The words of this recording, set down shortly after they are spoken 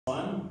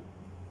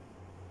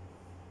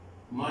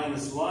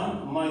minus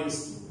 1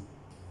 minus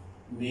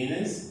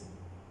 2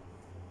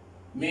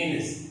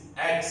 means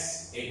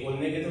x equal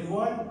negative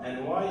 1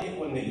 and y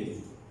equal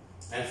negative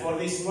 2. And for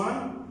this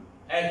one,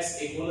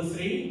 x equal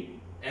 3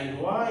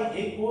 and y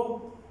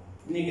equal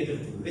negative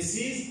 2. This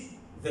is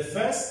the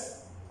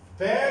first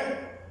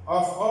pair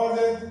of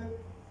ordered,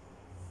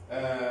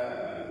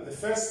 the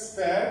first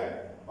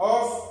pair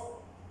of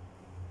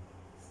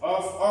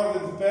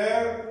ordered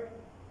pair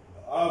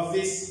of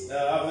this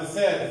of the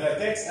third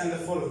vertex and the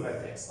fourth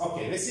vertex.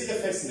 Okay, this is the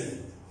first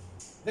method.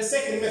 The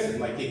second method,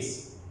 my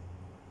kids.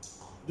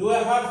 Do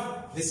I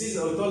have? This is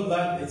I told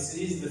that this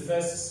is the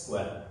first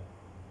square,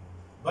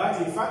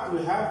 but in fact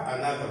we have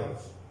another one.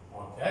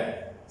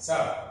 Okay, so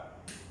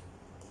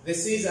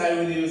this is I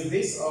will use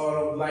this, or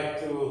I would like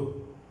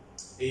to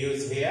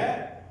use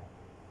here.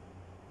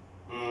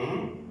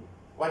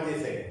 What do you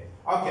think?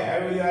 Okay,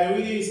 I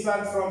will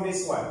start from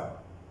this one.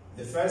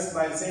 The first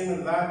line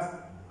segment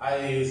that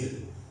I use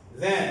it.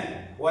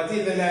 Then, what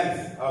is the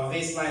length of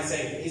this line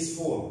segment? Is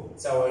 4.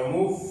 So I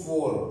move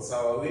 4. So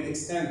I will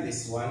extend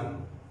this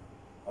one.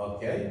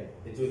 Okay.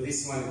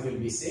 This one it will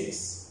be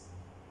 6.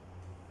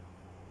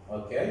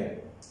 Okay.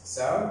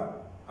 So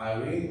I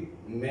will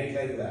make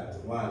like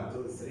that. 1,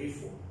 2, 3,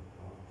 4.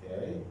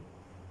 Okay.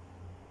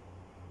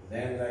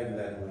 Then like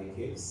that, my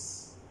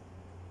kids.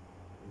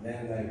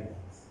 Then like that.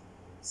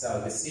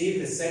 So this is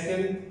the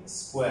second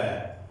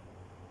square.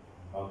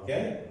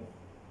 Okay.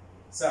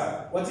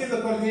 So what is the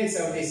coordinates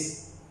of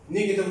this?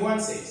 Negative 1,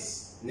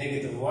 6.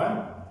 Negative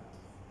 1,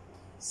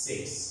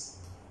 6.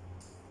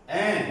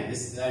 And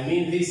this, I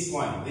mean this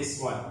one. This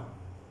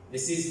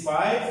is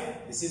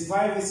 5. This is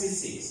 5. This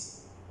is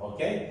 6.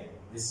 Okay.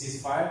 This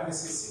is 5.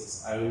 This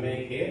is 6. I will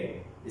make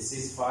here. This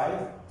is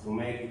 5 to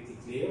make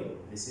it clear.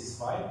 This is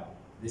 5.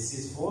 This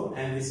is 4.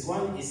 And this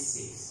one is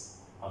 6.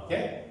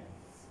 Okay.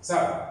 So,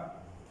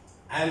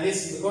 and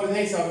this the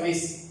coordinates of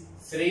this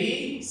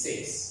 3,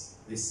 6.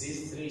 This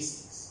is 3,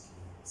 6.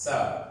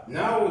 So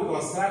now we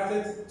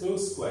constructed two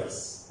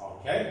squares.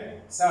 Okay.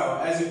 So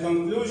as a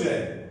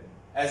conclusion,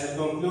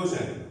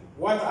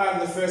 what are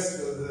the first,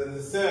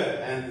 the third,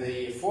 and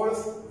the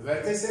fourth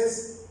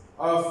vertices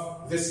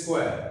of the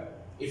square?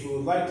 If we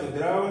would like to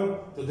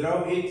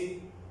draw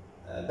it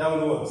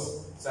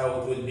downwards,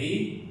 so it will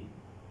be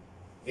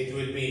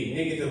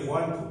negative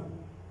 1,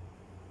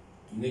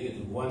 2,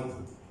 negative 1,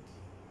 2,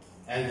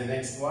 and the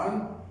next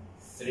one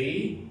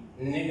 3,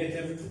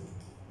 negative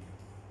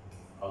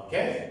 2.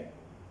 Okay.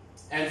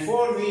 And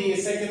for the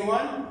second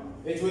one,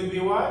 it will be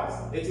what?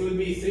 It will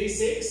be 3,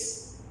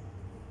 6,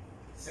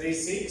 3,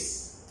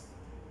 6,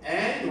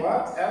 and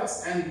what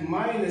else? And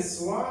minus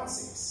 1,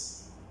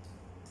 6.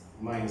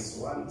 Minus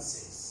 1,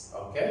 6.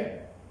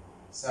 Okay?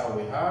 So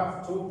we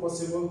have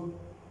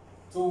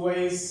two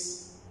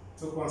ways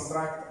to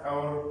construct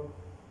our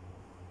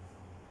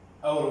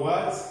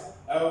what?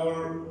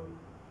 Our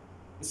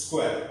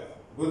square.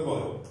 Good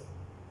boy.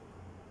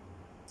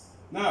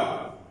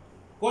 Now,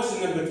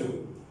 question number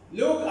 2.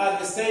 Look at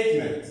the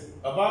statement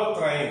about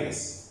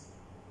triangles.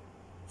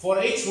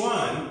 For each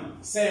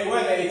one, say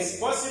whether it's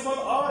possible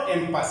or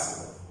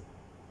impossible.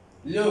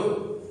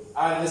 Look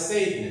at the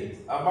statement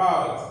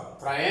about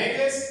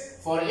triangles.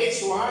 For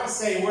each one,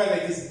 say whether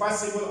it is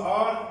possible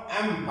or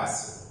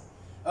impossible.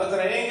 A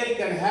triangle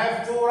can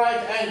have two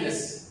right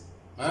angles.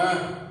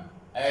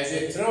 Is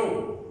it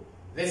true?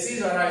 This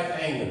is a right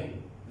angle.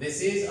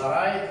 This is a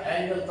right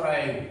angle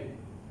triangle.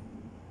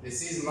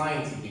 This is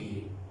 90 degrees.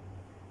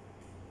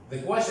 The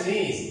question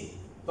is,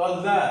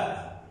 told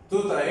that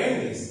two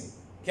triangles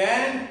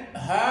can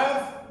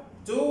have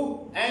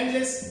two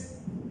angles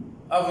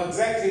of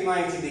exactly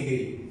 90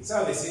 degrees.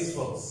 So this is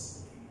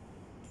false.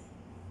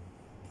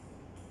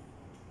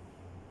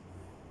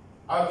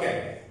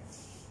 Okay.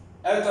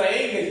 A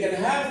triangle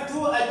can have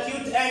two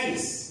acute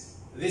angles.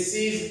 This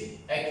is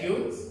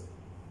acute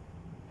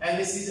and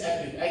this is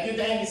acute. Acute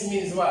angles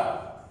means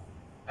what?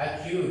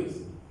 Acute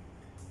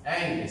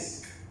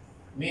angles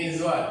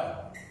means what?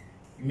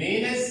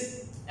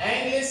 Means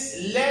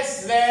angles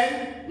less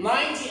than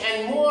 90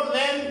 and more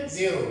than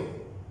 0.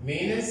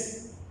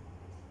 Means,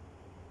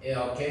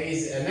 okay,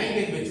 is an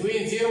angle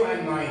between 0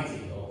 and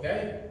 90,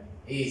 okay,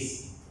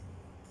 is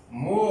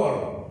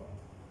more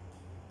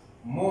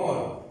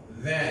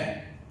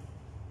than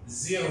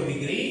 0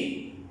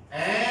 degree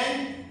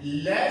and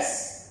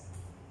less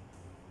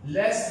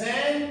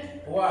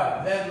than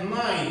what? Than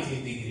 90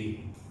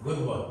 degree.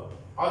 Good boy.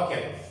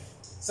 Okay.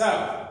 So,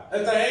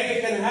 a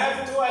triangle can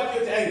have two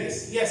acute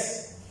angles.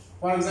 Yes.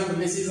 For example,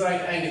 this is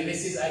right angle.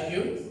 This is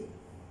acute.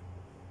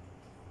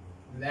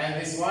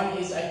 And this one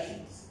is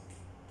acute.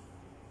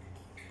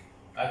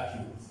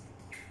 Acute.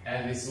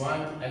 And this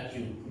one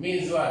acute.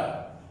 Means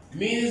what?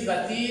 Means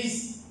that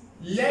is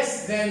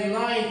less than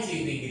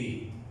 90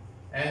 degree.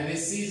 And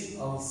this is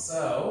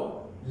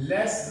also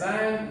less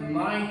than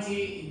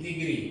 90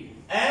 degree.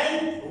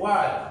 And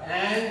what?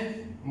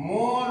 And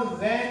more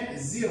than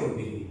 0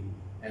 degree.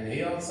 And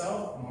here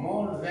also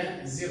more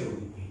than 0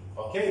 degree.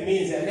 Okay,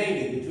 means an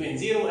angle between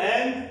 0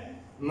 and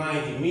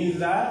 90. Means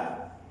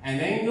that an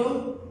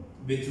angle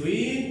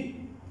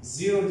between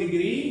 0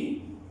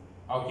 degree.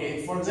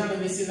 Okay, for example,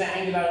 this is the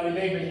angle I will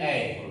label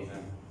A, for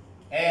example.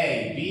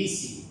 A, B,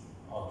 C.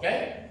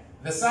 Okay?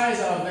 The size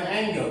of the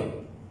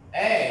angle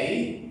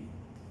A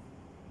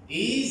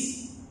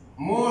is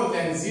more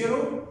than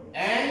 0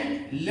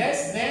 and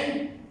less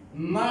than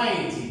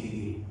 90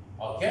 degree.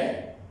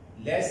 Okay?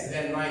 Less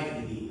than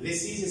 90 degree.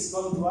 This is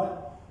called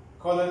what?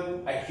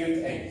 Called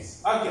acute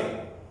angles.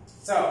 Okay.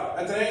 So,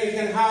 a triangle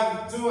can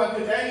have 2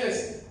 acute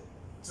angles?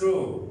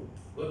 True.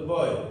 Good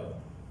boy.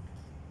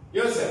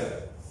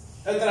 Yusuf.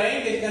 A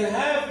triangle can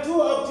have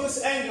 2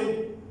 obtuse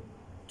angles.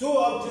 2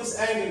 obtuse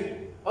angles.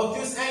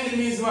 Obtuse angle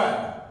means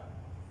what?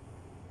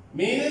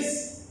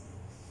 Means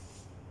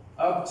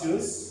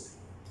obtuse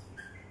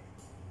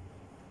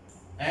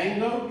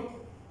angle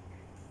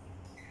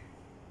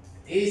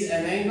is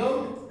an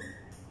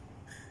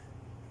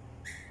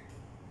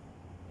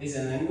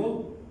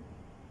angle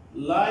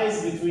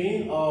lies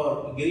between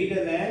or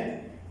greater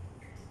than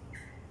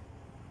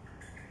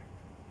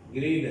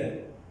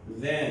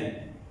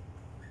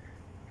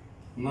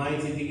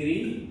 90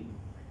 degree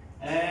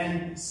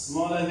and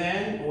smaller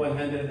than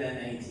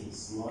 180.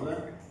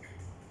 Smaller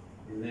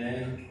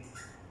than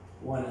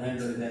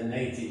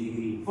 180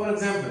 degree. For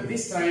example,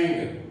 this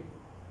triangle,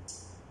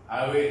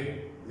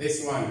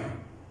 this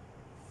one.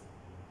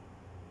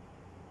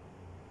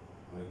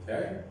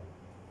 Okay.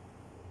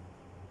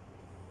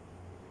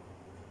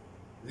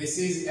 This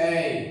is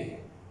A,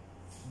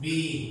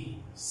 B,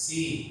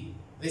 C.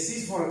 This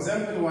is, for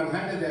example,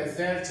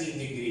 130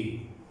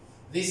 degree.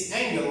 This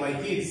angle, my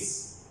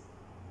kids,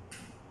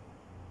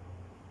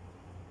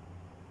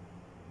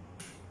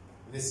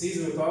 this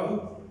is we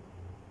call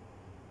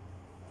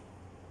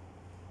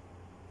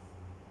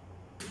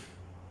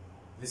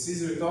this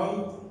is we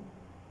call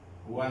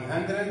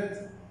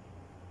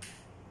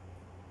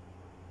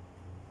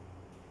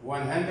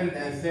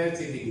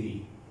 130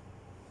 degree.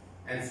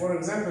 And for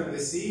example,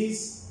 this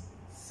is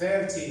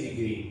 30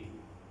 degree.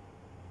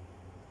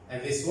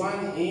 And this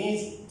one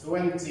is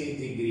 20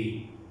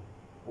 degree.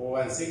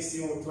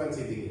 160 or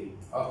 20 degree.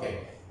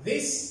 Okay.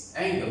 This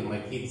angle, my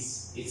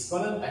kids, it's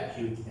called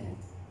acute angle.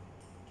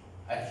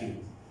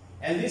 Acute.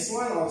 And this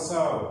one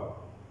also,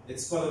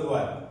 it's called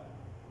what?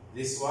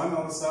 This one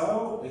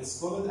also, it's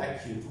called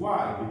acute.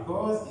 Why?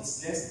 Because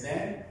it's less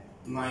than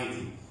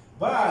 90.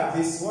 But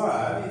this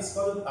one, it's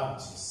called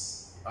obtuse.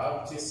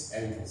 Obtuse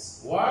angles.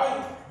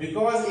 Why?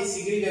 Because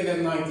it's greater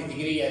than 90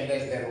 degree and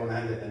less than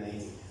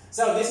 180.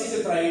 So this is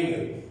a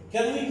triangle.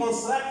 Can we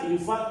construct, in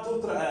fact,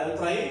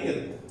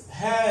 triangle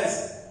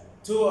has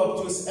 2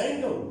 obtuse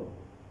angles?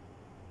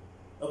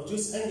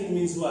 Obtuse angle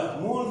means what?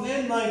 More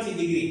than 90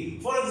 degree.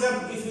 For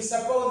example, if we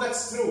suppose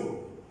that's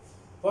true.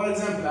 For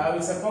example, I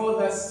will suppose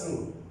that's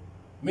true.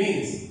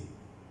 Means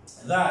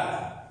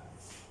that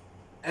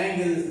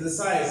angle, the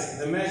size,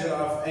 the measure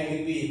of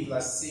angle B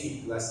plus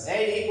C plus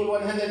A equal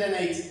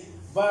 180.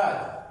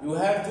 But you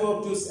have 2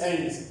 obtuse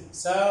angles,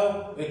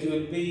 so it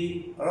will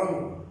be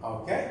wrong.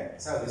 Okay?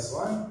 So this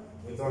one,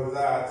 we told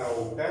that,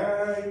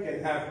 okay,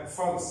 can have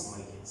false,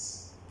 my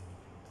kids.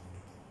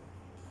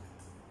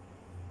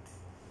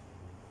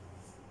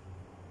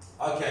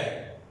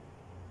 Okay.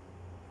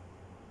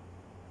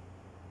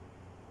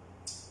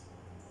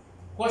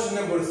 Question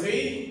number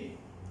 3.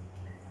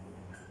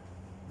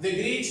 The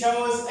grid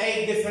shows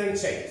 8 different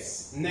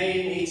shapes.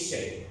 Name each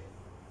shape.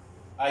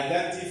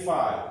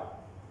 Identify.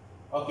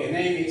 Okay,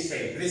 name each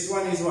shape. This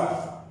one is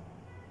what?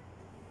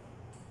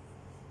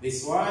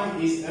 This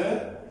one is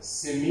a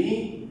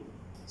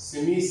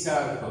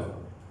semicircle.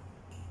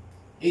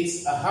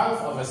 It's a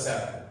half of a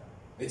circle.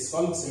 It's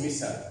called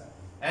semicircle.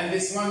 And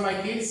this one, my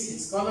kids,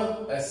 it's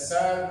called a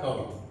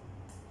circle.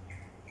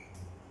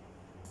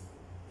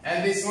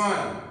 And this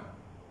one,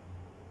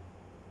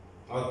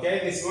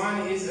 okay, this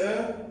one is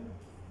a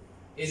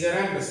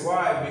rhombus.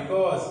 Why?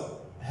 Because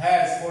it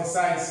has 4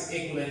 sides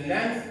equal in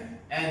length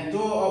and 2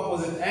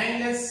 opposite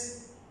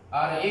angles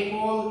are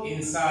equal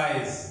in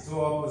size. 2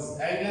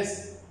 opposite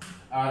angles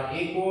are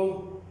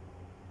equal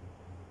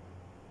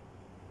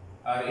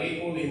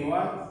in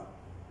what?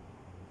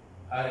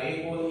 Are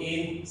equal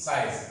in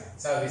size.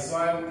 So this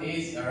one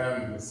is a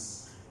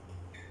rhombus.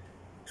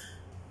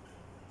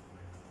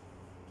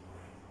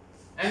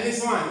 And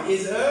this one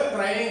is a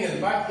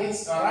triangle, but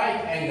it's a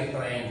right angle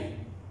triangle.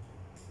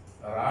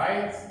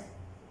 Right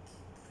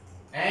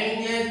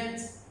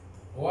angled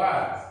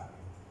what?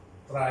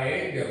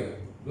 Triangle.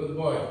 Good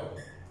boy.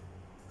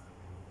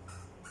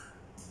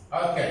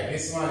 Okay,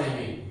 this one I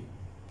mean.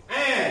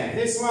 And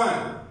this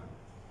one,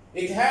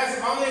 it has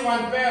only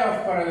one pair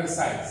of parallel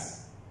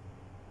sides.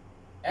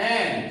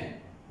 And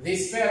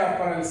this pair of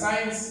parallel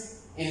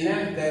sides in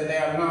length they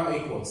are not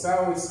equal.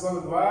 So it's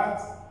called what?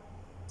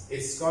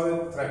 It's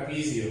called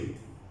trapezium.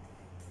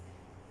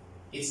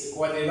 It's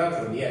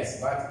quadrilateral, yes,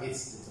 but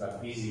it's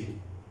trapezium.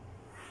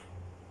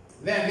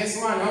 Then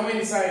this one, how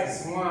many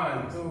sides?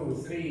 1,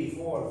 2, 3,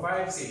 4,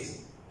 5,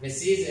 6.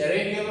 This is a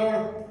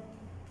regular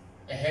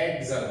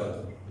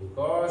hexagon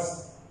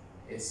because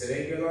it's a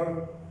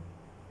regular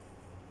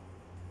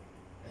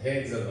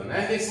hexagon.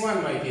 And this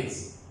one, my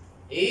kids,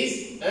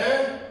 is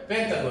a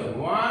pentagon.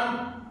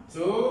 1,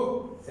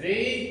 2,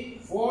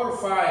 3, 4,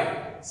 5.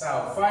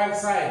 So 5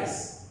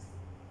 sides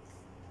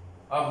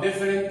of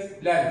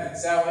different length.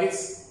 So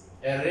it's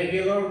a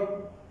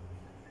regular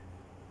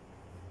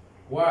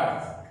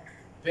what?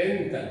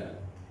 Pentagon.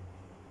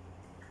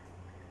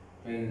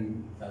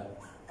 Pentagon.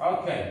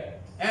 Okay.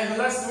 And the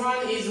last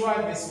one is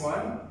what? This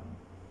one.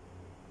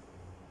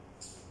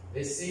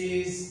 This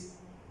is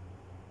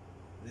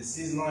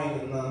it's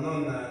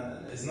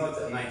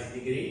not a 90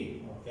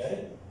 degree.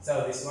 Okay.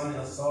 So this one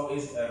also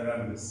is a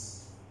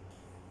rhombus.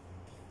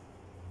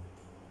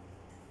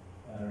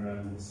 A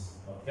rhombus.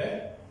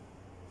 Okay.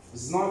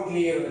 It's not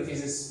clear that it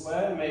is a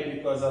square, maybe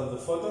because of the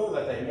photo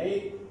that I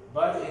made,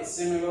 but it's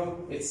similar.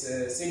 It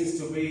seems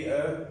to be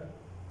a.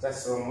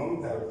 Just a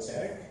moment, I will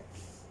check.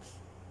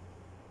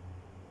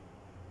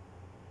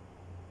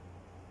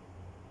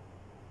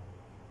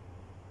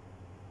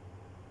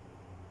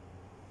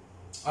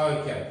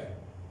 Okay.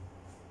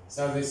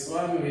 So this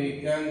one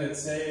we can,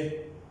 let's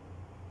say,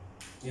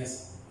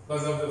 yes,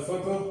 because of the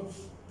photo.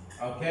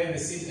 Okay,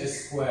 this is a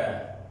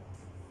square.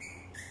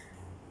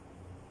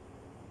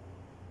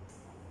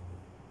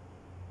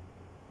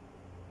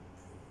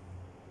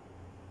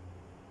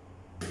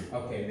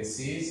 Okay, this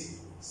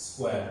is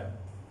square.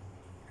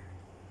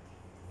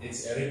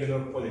 It's a regular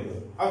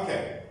polygon.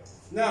 Okay.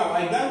 Now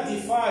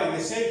identify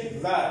the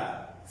shape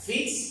that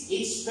fits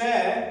each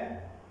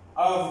pair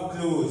of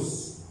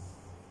clues.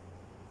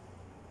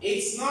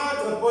 It's not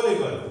a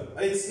polygon.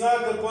 It's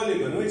not a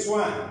polygon. Which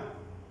one?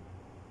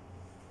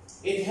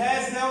 It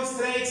has no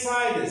straight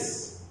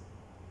sides.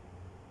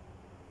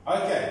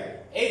 Okay.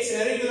 It's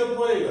a regular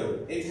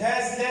polygon. It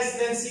has less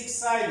than 6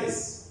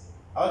 sides.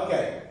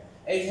 Okay.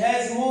 It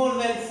has more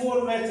than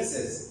 4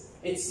 vertices.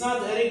 It's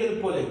not a regular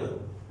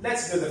polygon.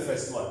 Let's do the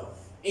first one.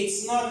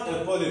 It's not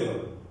a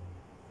polygon.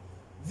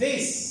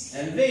 This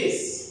and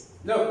this.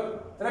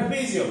 Look.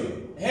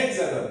 Trapezium,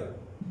 hexagon,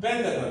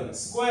 pentagon,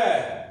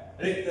 square,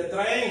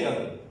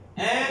 triangle,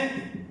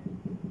 and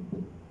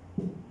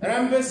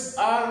rhombus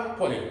are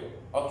polygon.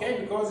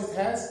 Okay, because it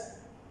has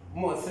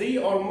 3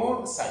 or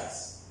more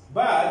sides.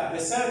 But the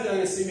circle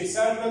and the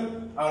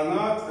semicircle are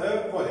not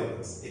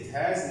polygons. It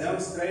has no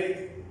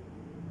straight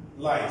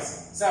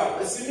lines. So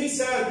a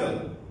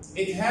semicircle,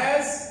 it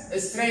has a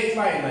straight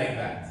line like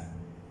that.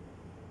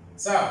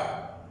 So,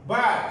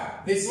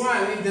 but this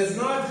one, it does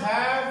not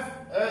have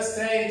a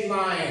straight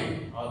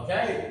line.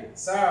 Okay,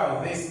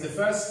 so the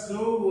first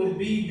clue will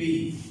be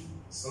B.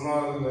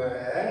 Small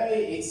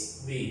a,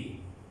 it's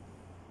B.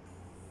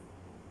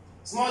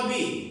 Small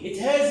b, it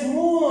has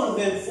more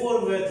than 4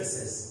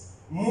 vertices.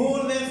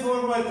 More than 4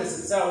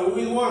 vertices. So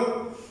we will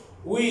work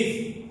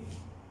with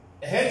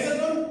a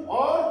hexagon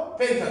or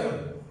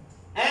pentagon.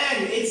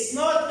 And it's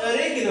not a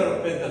regular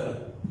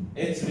pentagon.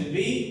 It will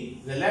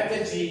be the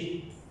letter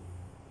G.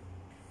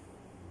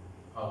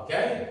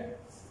 Okay?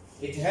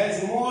 It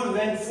has more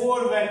than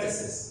 4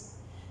 vertices.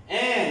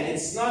 And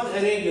it's not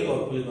a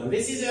regular polygon.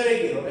 This is a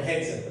regular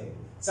hexagon.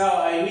 So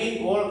I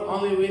will work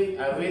only with,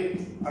 I will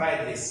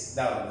write this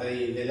down,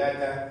 the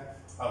letter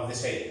of the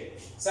shape.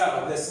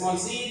 So the small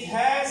c,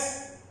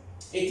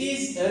 it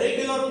is a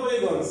regular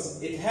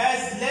polygons. It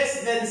has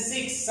less than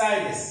 6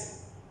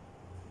 sides.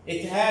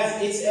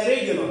 It's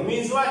irregular.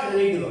 Means what?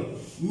 Irregular.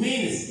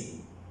 Means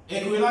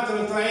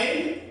equilateral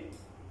triangle.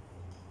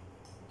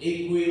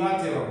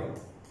 Equilateral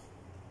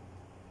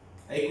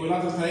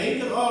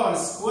triangle or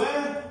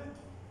square.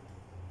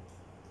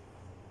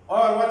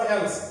 Or what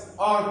else?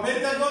 Or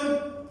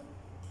pentagon.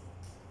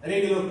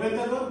 Regular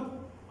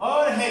pentagon.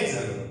 Or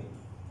hexagon.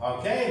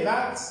 Okay,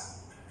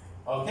 that's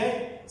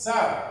okay. So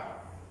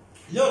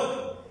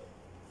look,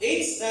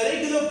 it's a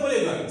regular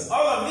polygons.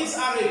 All of these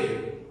are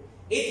regular.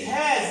 It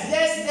has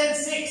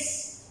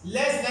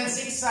less than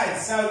 6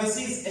 sides. So this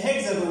is a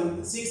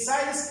hexagon, 6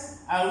 sides.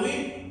 I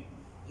will,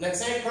 let's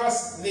say,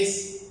 cross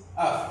this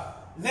off.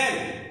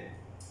 Then,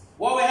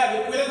 what we have?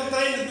 Equilateral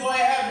triangle do I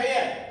have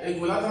here?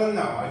 Equilateral,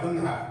 no, I don't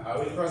have. I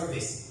will cross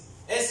this.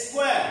 A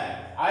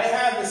square, I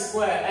have a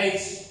square,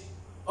 H.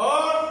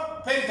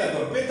 Or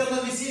pentagon.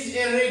 Pentagon, this is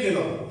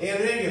irregular.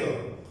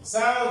 So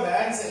the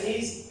answer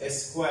is a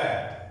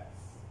square.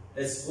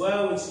 A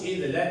square which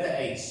is the letter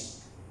H.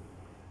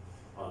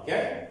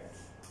 Okay?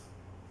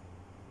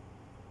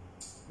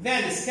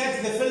 Then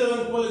sketch the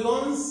following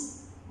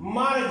polygons.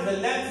 Mark the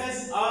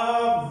lengths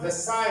of the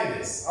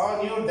sides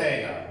on your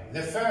diagram.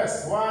 The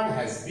first one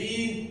has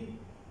been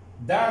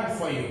done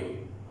for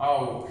you.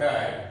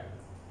 Okay.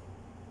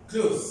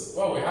 Clues.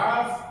 What we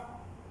have?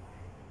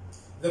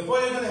 The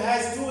polygon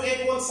has 2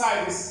 equal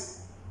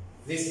sides.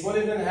 This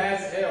polygon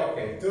has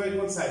 2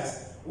 equal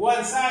sides.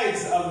 One side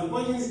of the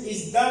polygon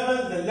is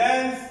double the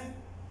length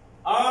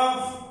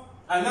of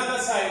another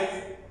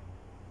side.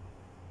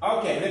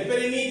 Okay, the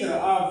perimeter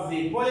of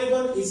the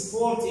polygon is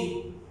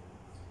 40.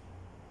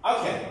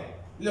 Okay,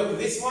 look,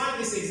 this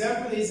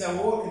example is a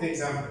worked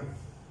example.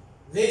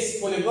 This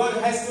polygon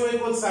has 2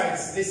 equal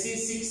sides. This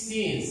is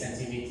 16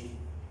 centimeters.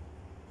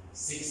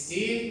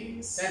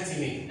 16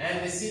 centimeters.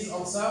 And this is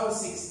also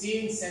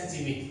 16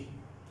 centimeters.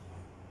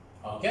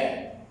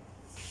 Okay?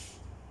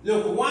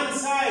 Look, one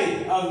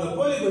side of the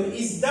polygon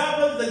is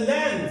double the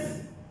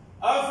length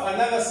of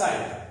another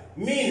side.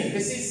 Meaning,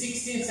 this is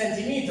 16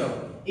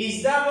 centimeter.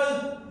 Is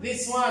double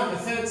this one, the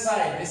third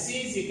side. This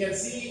is, you can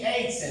see,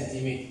 8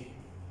 centimeter.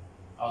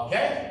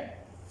 Okay?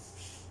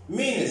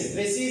 Means,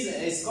 this is,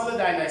 it's called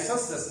an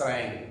isosceles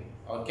triangle.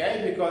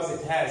 Okay? Because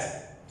it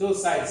has two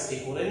sides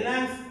equal in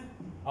length.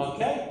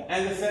 Okay?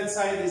 And the third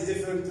side is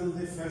different to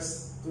the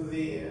first, to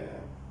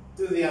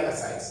the other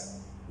sides.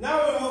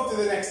 Now we move to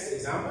the next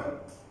example.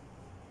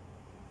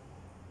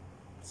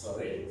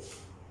 Sorry,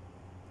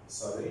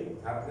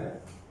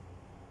 happened.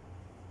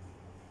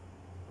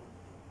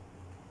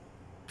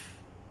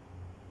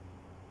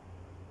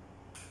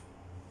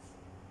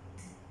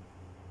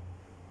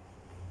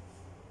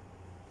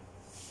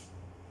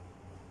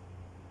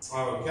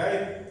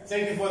 Okay,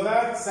 thank you for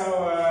that. So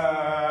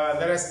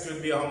the rest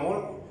will be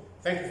homework.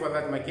 Thank you for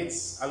that, my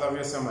kids. I love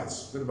you so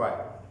much.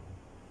 Goodbye.